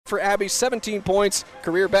for Abby, 17 points,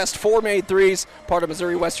 career best, 4 made threes, part of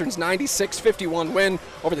Missouri Western's 96-51 win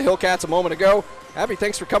over the Hillcats a moment ago. Abby,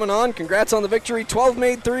 thanks for coming on. Congrats on the victory. 12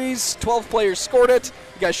 made threes, 12 players scored it.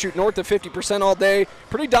 You guys shoot north of 50% all day.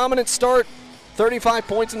 Pretty dominant start, 35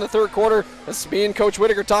 points in the third quarter. As me and Coach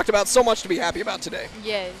Whitaker talked about, so much to be happy about today.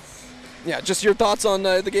 Yes. Yeah, just your thoughts on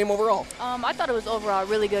the game overall. I thought it was overall a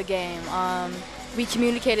really good game. We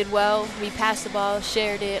communicated well. We passed the ball,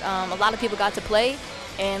 shared it. A lot of people got to play,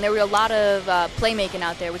 and there were a lot of playmaking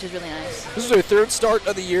out there, which is really nice. This is your third start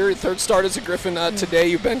of the year, your third start as a Griffin today.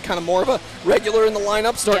 You've been kind of more of a regular in the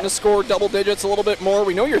lineup, starting to score double digits a little bit more.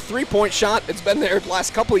 We know your three-point shot, it's been there the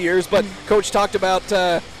last couple of years, but Coach talked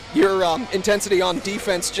about your intensity on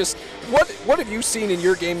defense. Just what have you seen in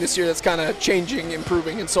your game this year that's kind of changing,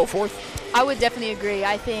 improving, and so forth? I would definitely agree.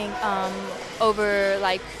 I think over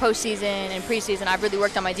like postseason and preseason, I've really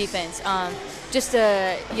worked on my defense. Just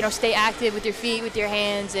to stay active with your feet, with your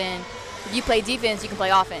hands, and if you play defense, you can play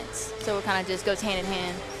offense. So it kind of just goes hand in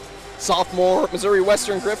hand. Sophomore Missouri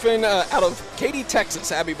Western Griffin out of Katy,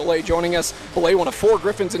 Texas, Abby Belay joining us. Belay, one of 4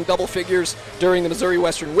 Griffins in double figures during the Missouri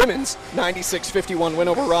Western women's 96-51 win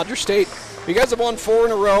over Rogers State. You guys have won 4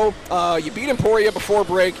 in a row. You beat Emporia before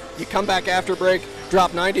break. You come back after break,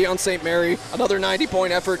 drop 90 on St. Mary. Another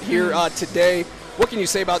 90-point effort here today. What can you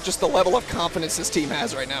say about just the level of confidence this team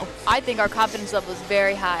has right now? I think our confidence level is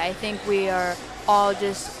very high. I think we are all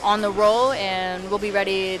just on the roll, and we'll be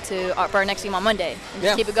ready for our next game on Monday and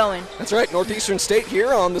just keep it going. That's right. Northeastern State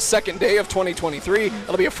here on the second day of 2023.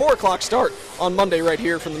 It'll be a 4 o'clock start on Monday right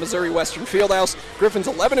here from the Missouri Western Fieldhouse. Griffins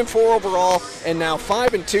 11-4 overall, and now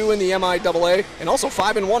 5-2 in the MIAA, and also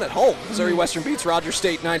 5-1 at home. Missouri Western beats Rogers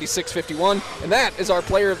State 96-51, and that is our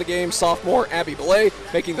player of the game, sophomore Abby Belay,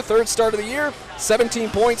 making the third start of the year. 17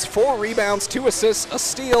 points, 4 rebounds, 2 assists, a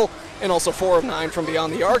steal, and also 4 of 9 from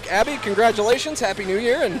beyond the arc. Abby, congratulations. Happy New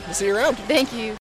Year, and see you around. Thank you.